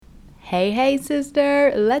Hey, hey,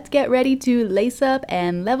 sister, let's get ready to lace up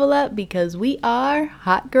and level up because we are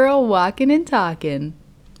Hot Girl Walking and Talking.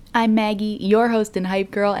 I'm Maggie, your host and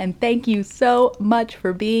hype girl, and thank you so much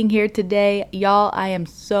for being here today. Y'all, I am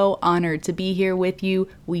so honored to be here with you.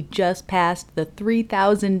 We just passed the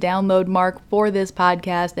 3,000 download mark for this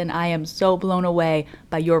podcast, and I am so blown away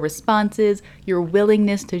by your responses, your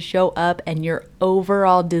willingness to show up, and your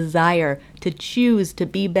overall desire to choose to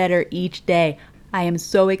be better each day. I am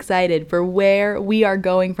so excited for where we are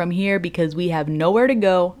going from here because we have nowhere to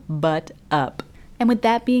go but up. And with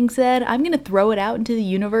that being said, I'm going to throw it out into the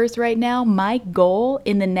universe right now. My goal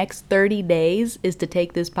in the next 30 days is to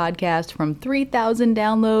take this podcast from 3,000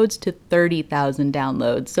 downloads to 30,000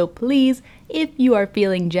 downloads. So please, if you are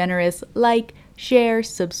feeling generous, like, share,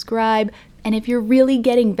 subscribe. And if you're really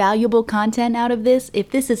getting valuable content out of this, if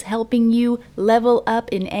this is helping you level up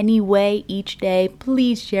in any way each day,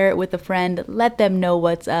 please share it with a friend. Let them know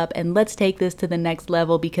what's up and let's take this to the next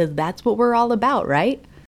level because that's what we're all about, right?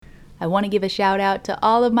 I want to give a shout out to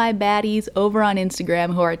all of my baddies over on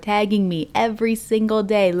Instagram who are tagging me every single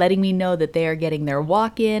day, letting me know that they are getting their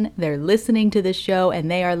walk in, they're listening to the show, and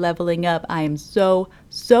they are leveling up. I am so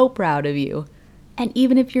proud of you. And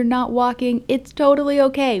even if you're not walking, it's totally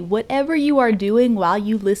okay. Whatever you are doing while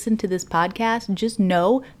you listen to this podcast, just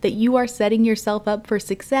know that you are setting yourself up for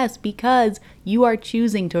success because you are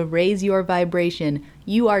choosing to raise your vibration.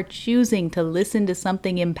 You are choosing to listen to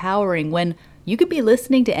something empowering when you could be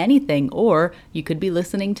listening to anything or you could be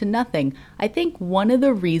listening to nothing. I think one of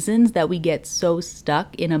the reasons that we get so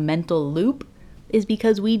stuck in a mental loop is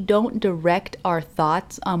because we don't direct our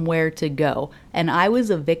thoughts on where to go. And I was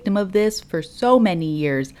a victim of this for so many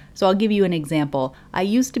years. So I'll give you an example. I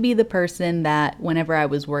used to be the person that whenever I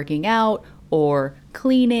was working out or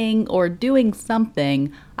cleaning or doing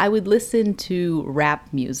something, I would listen to rap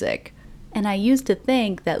music. And I used to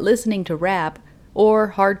think that listening to rap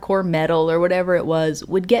or hardcore metal or whatever it was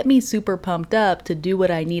would get me super pumped up to do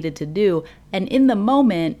what I needed to do. And in the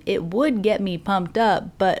moment, it would get me pumped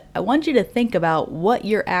up, but I want you to think about what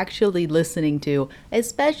you're actually listening to,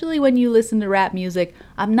 especially when you listen to rap music.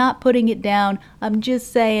 I'm not putting it down. I'm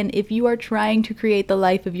just saying if you are trying to create the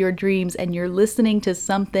life of your dreams and you're listening to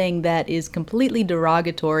something that is completely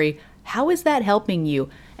derogatory, how is that helping you?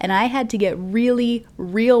 And I had to get really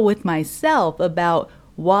real with myself about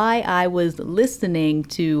why I was listening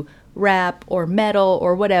to rap or metal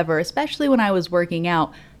or whatever, especially when I was working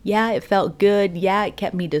out. Yeah, it felt good. Yeah, it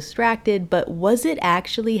kept me distracted, but was it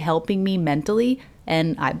actually helping me mentally?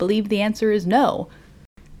 And I believe the answer is no.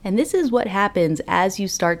 And this is what happens as you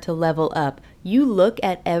start to level up. You look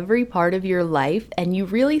at every part of your life and you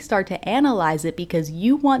really start to analyze it because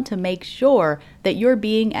you want to make sure that you're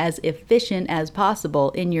being as efficient as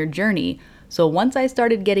possible in your journey. So once I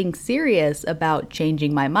started getting serious about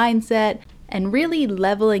changing my mindset and really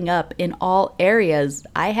leveling up in all areas,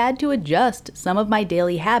 I had to adjust some of my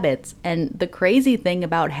daily habits. And the crazy thing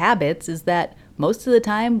about habits is that most of the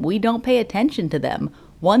time we don't pay attention to them.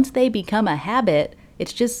 Once they become a habit,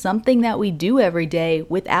 it's just something that we do every day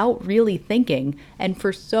without really thinking. And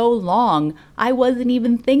for so long, I wasn't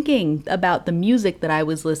even thinking about the music that I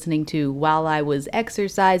was listening to while I was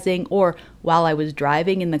exercising or while I was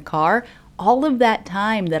driving in the car. All of that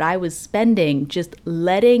time that I was spending just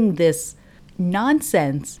letting this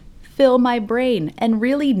nonsense fill my brain and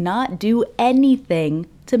really not do anything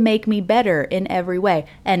to make me better in every way.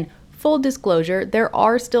 And full disclosure, there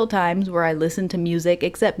are still times where I listen to music,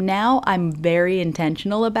 except now I'm very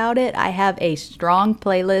intentional about it. I have a strong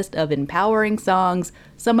playlist of empowering songs.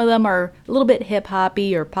 Some of them are a little bit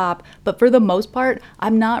hip-hoppy or pop, but for the most part,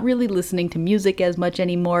 I'm not really listening to music as much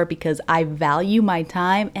anymore because I value my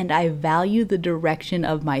time and I value the direction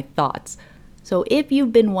of my thoughts. So if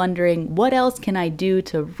you've been wondering what else can I do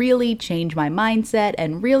to really change my mindset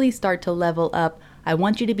and really start to level up, I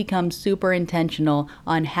want you to become super intentional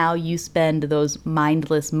on how you spend those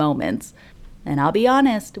mindless moments. And I'll be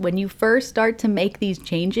honest, when you first start to make these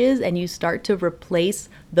changes and you start to replace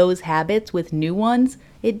those habits with new ones,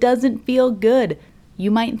 it doesn't feel good.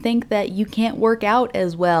 You might think that you can't work out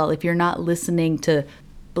as well if you're not listening to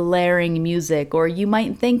blaring music, or you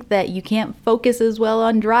might think that you can't focus as well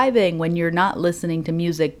on driving when you're not listening to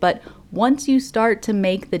music. But once you start to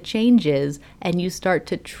make the changes and you start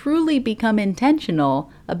to truly become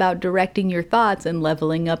intentional about directing your thoughts and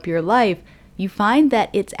leveling up your life, you find that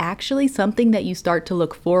it's actually something that you start to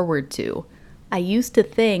look forward to. I used to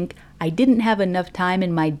think I didn't have enough time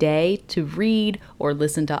in my day to read or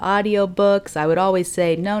listen to audiobooks. I would always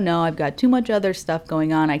say, no, I've got too much other stuff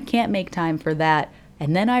going on. I can't make time for that.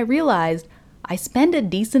 And then I realized I spend a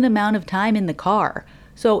decent amount of time in the car.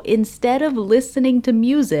 So instead of listening to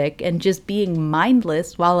music and just being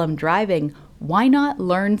mindless while I'm driving, why not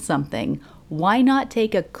learn something? Why not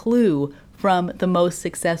take a clue from the most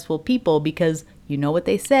successful people? Because you know what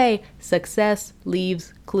they say, success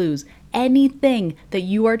leaves clues. Anything that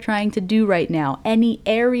you are trying to do right now, any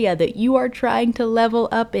area that you are trying to level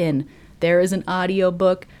up in, there is an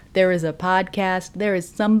audiobook, there is a podcast, there is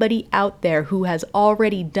somebody out there who has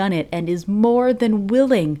already done it and is more than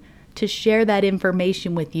willing to share that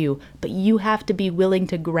information with you. But you have to be willing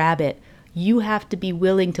to grab it. You have to be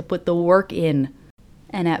willing to put the work in.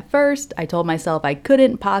 And at first, I told myself I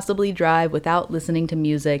couldn't possibly drive without listening to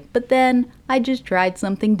music, but then I just tried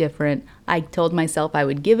something different. I told myself I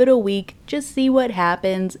would give it a week, just see what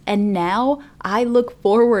happens, and now I look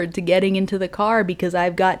forward to getting into the car because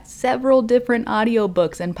I've got several different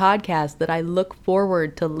audiobooks and podcasts that I look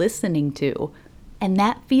forward to listening to. And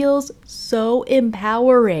that feels so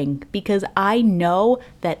empowering because I know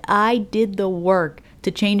that I did the work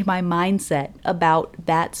to change my mindset about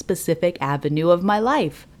that specific avenue of my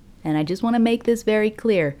life. And I just want to make this very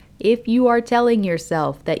clear. If you are telling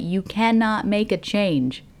yourself that you cannot make a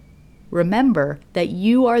change, remember that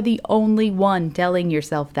you are the only one telling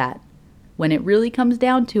yourself that. When it really comes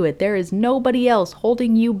down to it, there is nobody else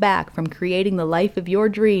holding you back from creating the life of your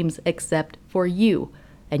dreams except for you.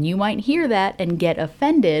 And you might hear that and get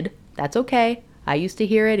offended. That's okay. I used to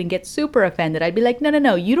hear it and get super offended. I'd be like,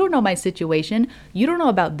 no, you don't know my situation. You don't know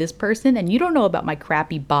about this person, and you don't know about my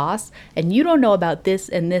crappy boss, and you don't know about this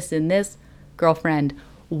and this and this. Girlfriend,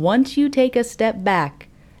 once you take a step back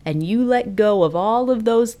and you let go of all of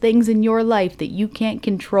those things in your life that you can't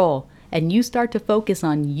control, and you start to focus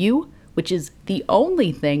on you, which is the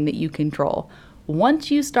only thing that you control, once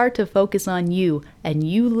you start to focus on you and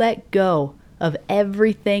you let go of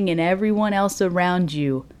everything and everyone else around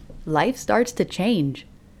you, life starts to change.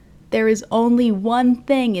 There is only one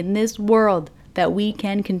thing in this world that we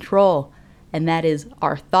can control, and that is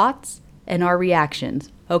our thoughts and our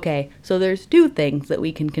reactions. Okay, so there's two things that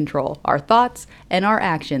we can control, our thoughts and our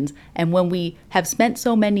actions. And when we have spent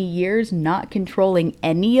so many years not controlling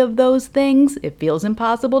any of those things, it feels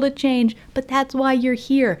impossible to change, but that's why you're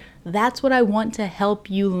here. That's what I want to help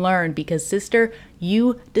you learn because, sister,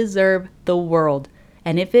 you deserve the world.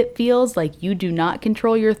 And if it feels like you do not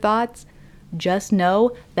control your thoughts, just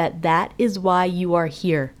know that that is why you are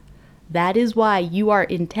here. That is why you are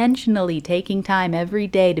intentionally taking time every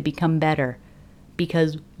day to become better.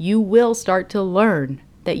 Because you will start to learn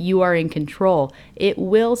that you are in control. It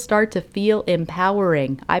will start to feel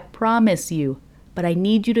empowering, I promise you. But I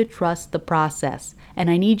need you to trust the process. And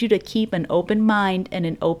I need you to keep an open mind and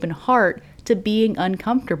an open heart to being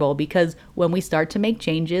uncomfortable, because when we start to make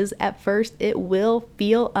changes, at first it will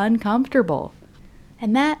feel uncomfortable.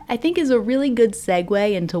 And that, I think, is a really good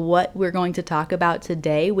segue into what we're going to talk about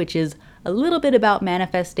today, which is a little bit about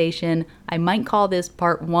manifestation. I might call this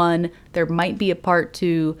part 1. There might be a part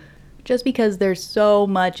 2, just because there's so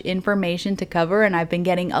much information to cover, and I've been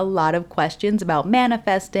getting a lot of questions about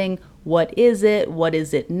manifesting. What is it? What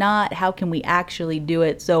is it not? How can we actually do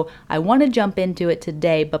it? So I want to jump into it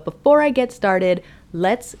today, but before I get started,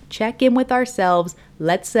 let's check in with ourselves.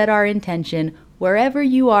 Let's set our intention. Wherever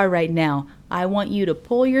you are right now, I want you to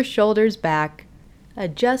pull your shoulders back,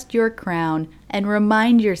 adjust your crown, and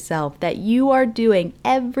remind yourself that you are doing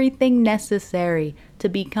everything necessary to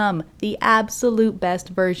become the absolute best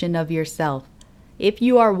version of yourself. If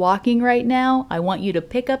you are walking right now, I want you to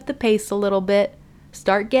pick up the pace a little bit.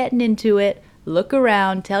 Start getting into it. Look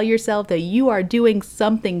around. Tell yourself that you are doing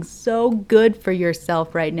something so good for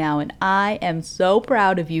yourself right now, and I am so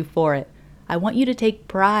proud of you for it. I want you to take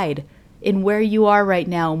pride in where you are right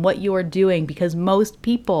now and what you are doing, because most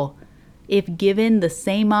people, if given the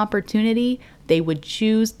same opportunity, they would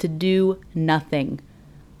choose to do nothing,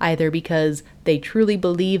 either because they truly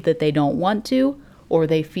believe that they don't want to, or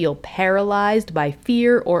they feel paralyzed by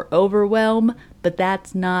fear or overwhelm, but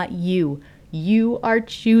that's not you. You are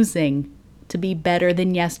choosing to be better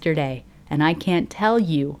than yesterday, and I can't tell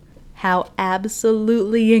you how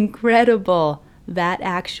absolutely incredible that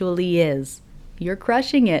actually is. You're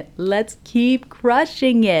crushing it. Let's keep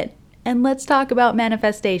crushing it. And let's talk about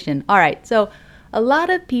manifestation. All right, so a lot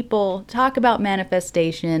of people talk about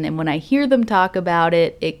manifestation, and when I hear them talk about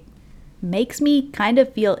it, it makes me kind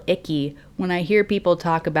of feel icky when I hear people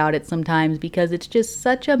talk about it sometimes, because it's just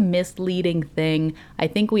such a misleading thing. I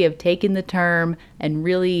think we have taken the term and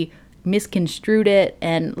really misconstrued it,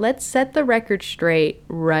 and let's set the record straight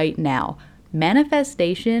right now.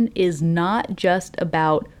 Manifestation is not just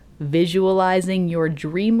about visualizing your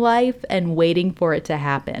dream life and waiting for it to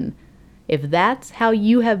happen. If that's how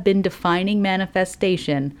you have been defining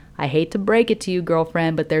manifestation, I hate to break it to you,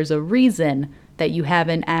 girlfriend, but there's a reason that you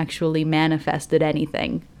haven't actually manifested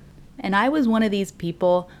anything. And I was one of these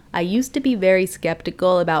people. I used to be very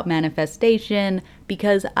skeptical about manifestation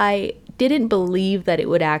because I didn't believe that it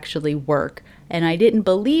would actually work. And I didn't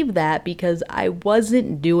believe that because I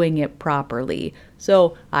wasn't doing it properly.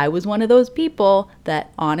 So I was one of those people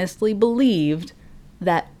that honestly believed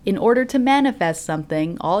that in order to manifest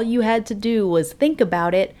something, all you had to do was think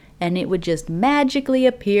about it and it would just magically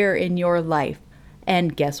appear in your life.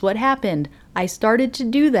 And guess what happened? I started to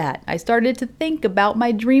do that. I started to think about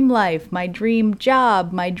my dream life, my dream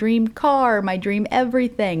job, my dream car, my dream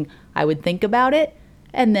everything. I would think about it,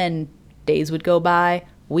 and then days would go by,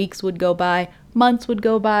 weeks would go by, months would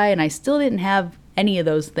go by, and I still didn't have any of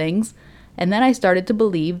those things. And then I started to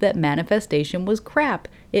believe that manifestation was crap.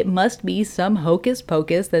 It must be some hocus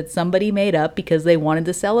pocus that somebody made up because they wanted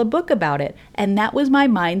to sell a book about it. And that was my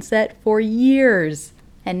mindset for years.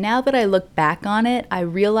 And now that I look back on it, I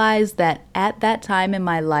realize that at that time in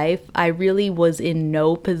my life, I really was in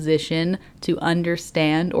no position to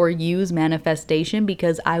understand or use manifestation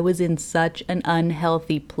because I was in such an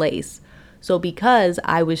unhealthy place. So because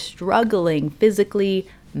I was struggling physically,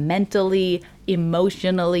 mentally,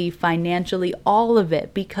 emotionally, financially, all of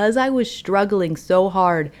it, because I was struggling so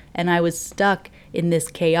hard and I was stuck in this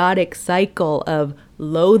chaotic cycle of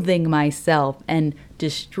loathing myself and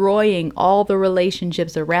destroying all the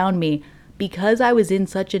relationships around me, because I was in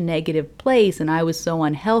such a negative place and I was so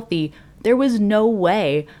unhealthy, there was no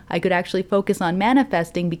way I could actually focus on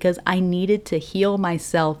manifesting because I needed to heal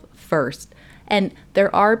myself first. And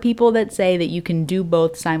there are people that say that you can do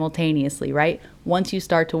both simultaneously, right? Once you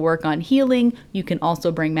start to work on healing, you can also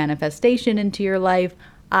bring manifestation into your life.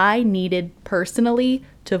 I needed personally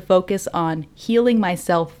to focus on healing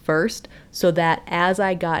myself first so that as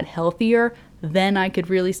I got healthier, then I could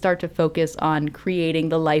really start to focus on creating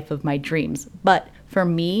the life of my dreams. But for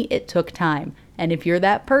me, it took time. And if you're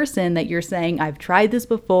that person that you're saying, I've tried this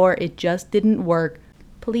before, it just didn't work,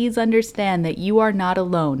 please understand that you are not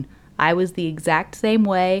alone. I was the exact same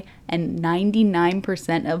way, and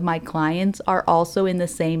 99% of my clients are also in the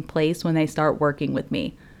same place when they start working with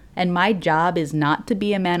me. And my job is not to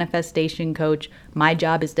be a manifestation coach. My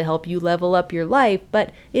job is to help you level up your life,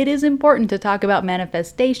 but it is important to talk about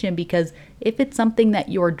manifestation because if it's something that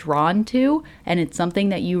you're drawn to and it's something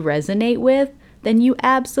that you resonate with, then you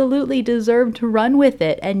absolutely deserve to run with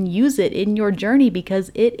it and use it in your journey because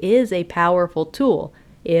it is a powerful tool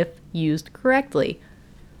if used correctly.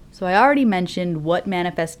 So I already mentioned what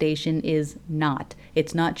manifestation is not.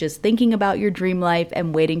 It's not just thinking about your dream life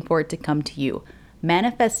and waiting for it to come to you.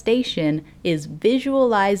 Manifestation is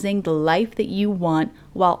visualizing the life that you want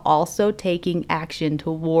while also taking action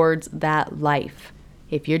towards that life.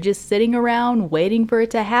 If you're just sitting around waiting for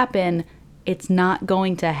it to happen, it's not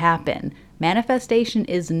going to happen. Manifestation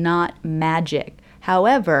is not magic.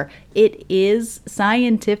 However, it is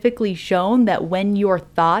scientifically shown that when your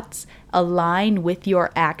thoughts align with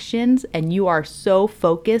your actions and you are so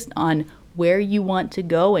focused on where you want to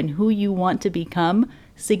go and who you want to become,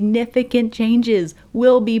 significant changes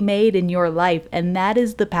will be made in your life, and that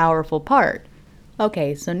is the powerful part.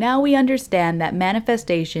 Okay, so now we understand that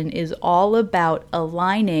manifestation is all about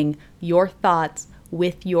aligning your thoughts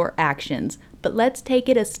with your actions. But let's take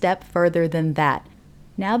it a step further than that.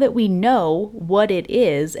 Now that we know what it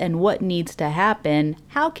is and what needs to happen,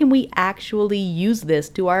 how can we actually use this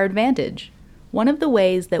to our advantage? One of the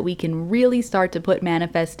ways that we can really start to put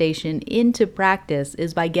manifestation into practice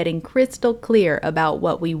is by getting crystal clear about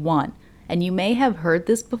what we want. And you may have heard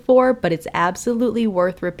this before, but it's absolutely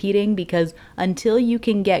worth repeating because until you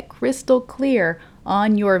can get crystal clear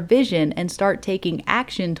on your vision and start taking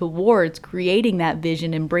action towards creating that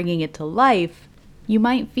vision and bringing it to life, you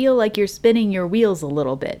might feel like you're spinning your wheels a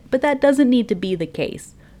little bit, but that doesn't need to be the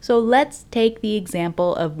case. So let's take the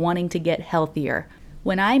example of wanting to get healthier.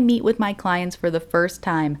 When I meet with my clients for the first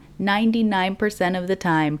time, 99% of the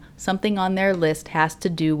time, something on their list has to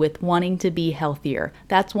do with wanting to be healthier.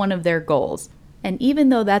 That's one of their goals. And even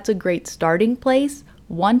though that's a great starting place,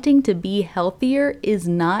 wanting to be healthier is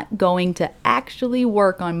not going to actually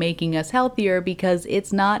work on making us healthier because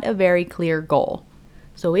it's not a very clear goal.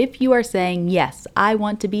 So if you are saying, yes, I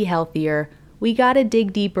want to be healthier, we gotta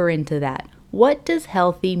dig deeper into that. What does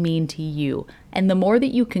healthy mean to you? And the more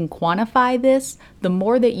that you can quantify this, the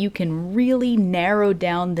more that you can really narrow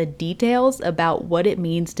down the details about what it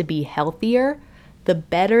means to be healthier, the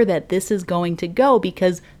better that this is going to go.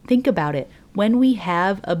 Because think about it, when we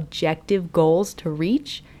have objective goals to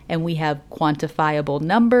reach and we have quantifiable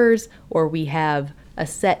numbers or we have a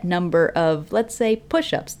set number of, let's say,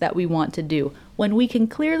 push-ups that we want to do. When we can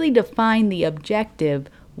clearly define the objective,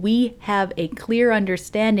 we have a clear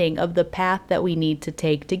understanding of the path that we need to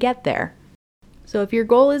take to get there. So if your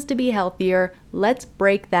goal is to be healthier, let's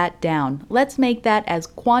break that down. Let's make that as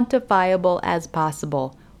quantifiable as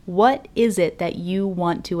possible. What is it that you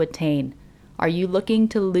want to attain? Are you looking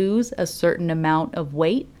to lose a certain amount of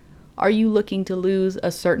weight? Are you looking to lose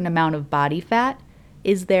a certain amount of body fat?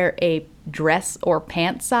 Is there a dress or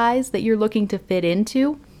pant size that you're looking to fit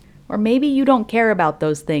into? Or maybe you don't care about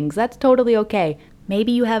those things. That's totally okay.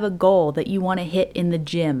 Maybe you have a goal that you want to hit in the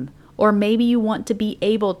gym. Or maybe you want to be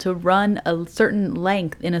able to run a certain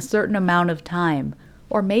length in a certain amount of time.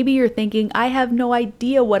 Or maybe you're thinking, I have no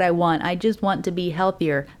idea what I want. I just want to be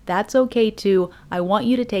healthier. That's okay too. I want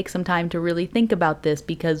you to take some time to really think about this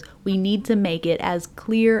because we need to make it as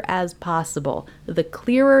clear as possible. The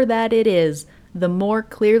clearer that it is, the more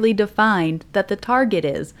clearly defined that the target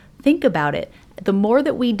is. Think about it. The more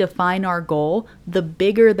that we define our goal, the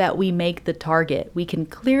bigger that we make the target. We can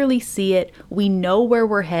clearly see it. We know where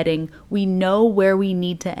we're heading. We know where we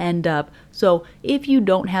need to end up. So if you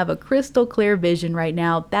don't have a crystal clear vision right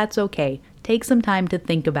now, that's okay. Take some time to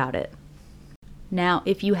think about it. Now,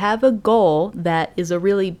 if you have a goal that is a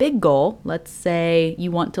really big goal, let's say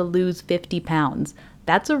you want to lose 50 pounds,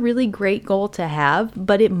 that's a really great goal to have,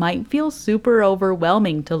 but it might feel super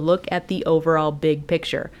overwhelming to look at the overall big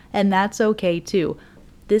picture, and that's okay too.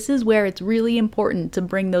 This is where it's really important to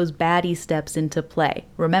bring those baddie steps into play.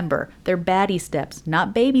 Remember, they're baddie steps,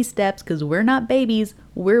 not baby steps, because we're not babies,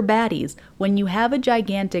 we're baddies. When you have a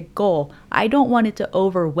gigantic goal, I don't want it to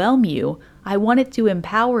overwhelm you, I want it to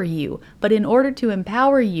empower you. But in order to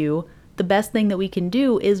empower you, the best thing that we can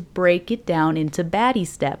do is break it down into baddie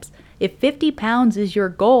steps. If 50 pounds is your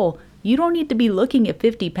goal, you don't need to be looking at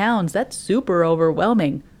 50 pounds. That's super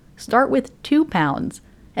overwhelming. Start with 2 pounds,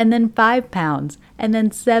 and then 5 pounds, and then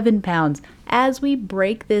 7 pounds. As we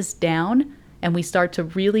break this down and we start to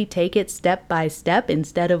really take it step by step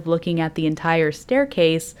instead of looking at the entire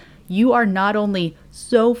staircase, you are not only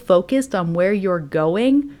so focused on where you're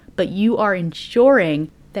going, but you are ensuring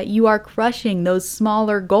that you are crushing those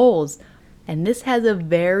smaller goals. And this has a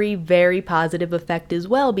very, very positive effect as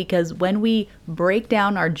well, because when we break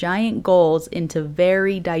down our giant goals into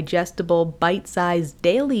very digestible, bite-sized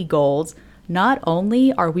daily goals, not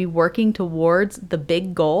only are we working towards the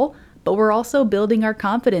big goal, but we're also building our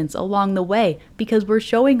confidence along the way because we're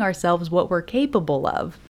showing ourselves what we're capable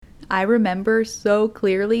of. I remember so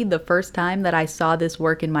clearly the first time that I saw this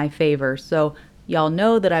work in my favor. So y'all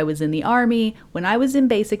know that I was in the Army when I was in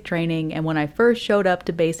basic training, and when I first showed up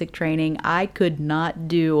to basic training, I could not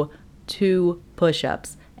do 2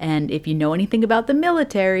 push-ups. And if you know anything about the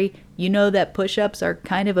military, you know that push-ups are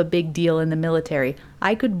kind of a big deal in the military.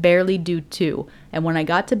 I could barely do 2. And when I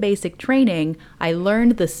got to basic training, I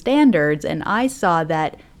learned the standards, and I saw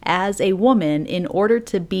that as a woman, in order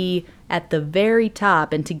to be at the very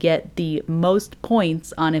top and to get the most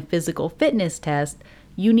points on a physical fitness test,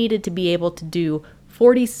 you needed to be able to do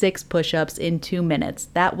 46 push-ups in 2 minutes.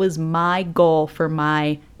 That was my goal for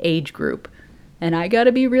my age group. And I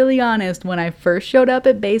gotta be really honest, when I first showed up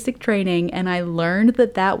at basic training and I learned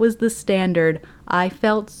that that was the standard, I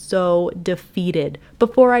felt so defeated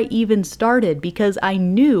before I even started because I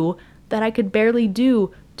knew that I could barely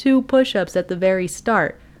do 2 push-ups at the very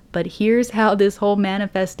start. But here's how this whole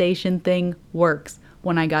manifestation thing works.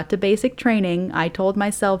 When I got to basic training, I told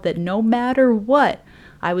myself that no matter what,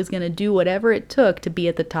 I was going to do whatever it took to be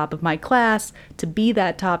at the top of my class, to be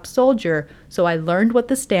that top soldier. So I learned what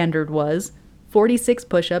the standard was, 46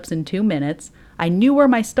 push-ups in 2 minutes. I knew where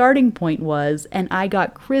my starting point was, and I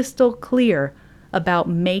got crystal clear about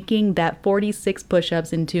making that 46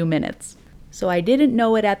 push-ups in 2 minutes. So I didn't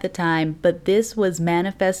know it at the time, but this was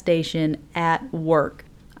manifestation at work.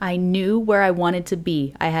 I knew where I wanted to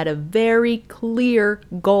be. I had a very clear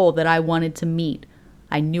goal that I wanted to meet.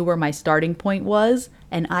 I knew where my starting point was,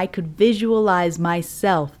 and I could visualize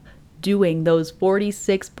myself doing those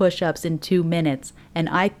 46 push-ups in 2 minutes. And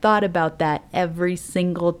I thought about that every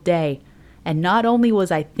single day. And not only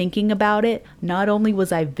was I thinking about it, not only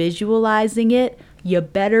was I visualizing it, you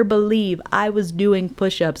better believe I was doing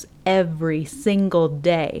push-ups every single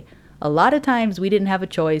day. A lot of times we didn't have a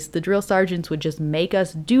choice. The drill sergeants would just make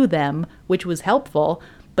us do them, which was helpful,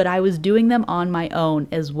 but I was doing them on my own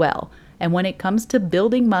as well. And when it comes to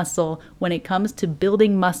building muscle, when it comes to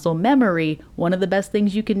building muscle memory, one of the best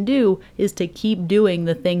things you can do is to keep doing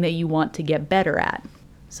the thing that you want to get better at.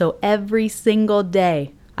 So every single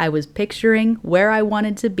day, I was picturing where I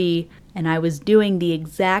wanted to be, and I was doing the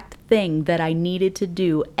exact thing that I needed to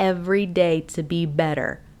do every day to be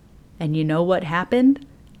better. And you know what happened?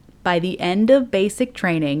 By the end of basic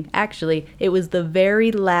training, actually, it was the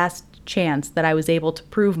very last chance that I was able to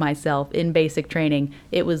prove myself in basic training.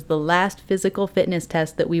 It was the last physical fitness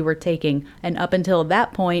test that we were taking. And up until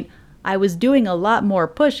that point, I was doing a lot more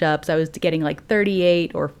push-ups. I was getting like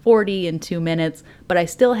 38 or 40 in 2 minutes, but I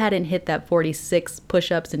still hadn't hit that 46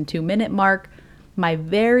 push-ups in 2 minute mark. My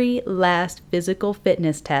very last physical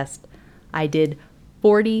fitness test, I did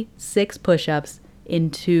 46 push-ups in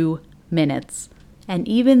 2 minutes. And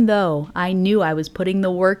even though I knew I was putting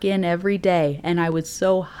the work in every day and I was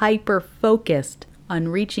so hyper-focused on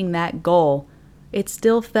reaching that goal, it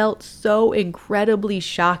still felt so incredibly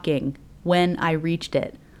shocking when I reached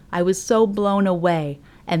it. I was so blown away.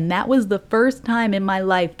 And that was the first time in my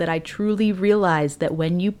life that I truly realized that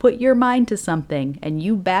when you put your mind to something and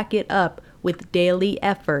you back it up with daily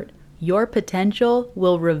effort, your potential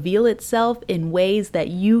will reveal itself in ways that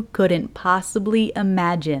you couldn't possibly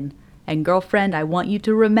imagine. And girlfriend, I want you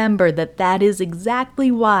to remember that that is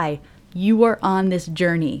exactly why you are on this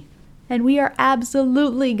journey. And we are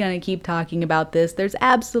absolutely going to keep talking about this. There's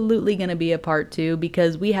absolutely going to be a part 2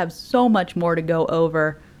 because we have so much more to go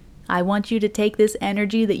over. I want you to take this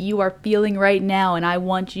energy that you are feeling right now and I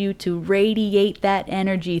want you to radiate that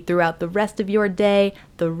energy throughout the rest of your day,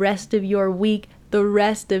 the rest of your week, the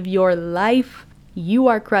rest of your life. You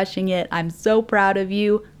are crushing it. I'm so proud of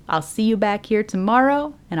you. I'll see you back here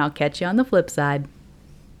tomorrow and I'll catch you on the flip side.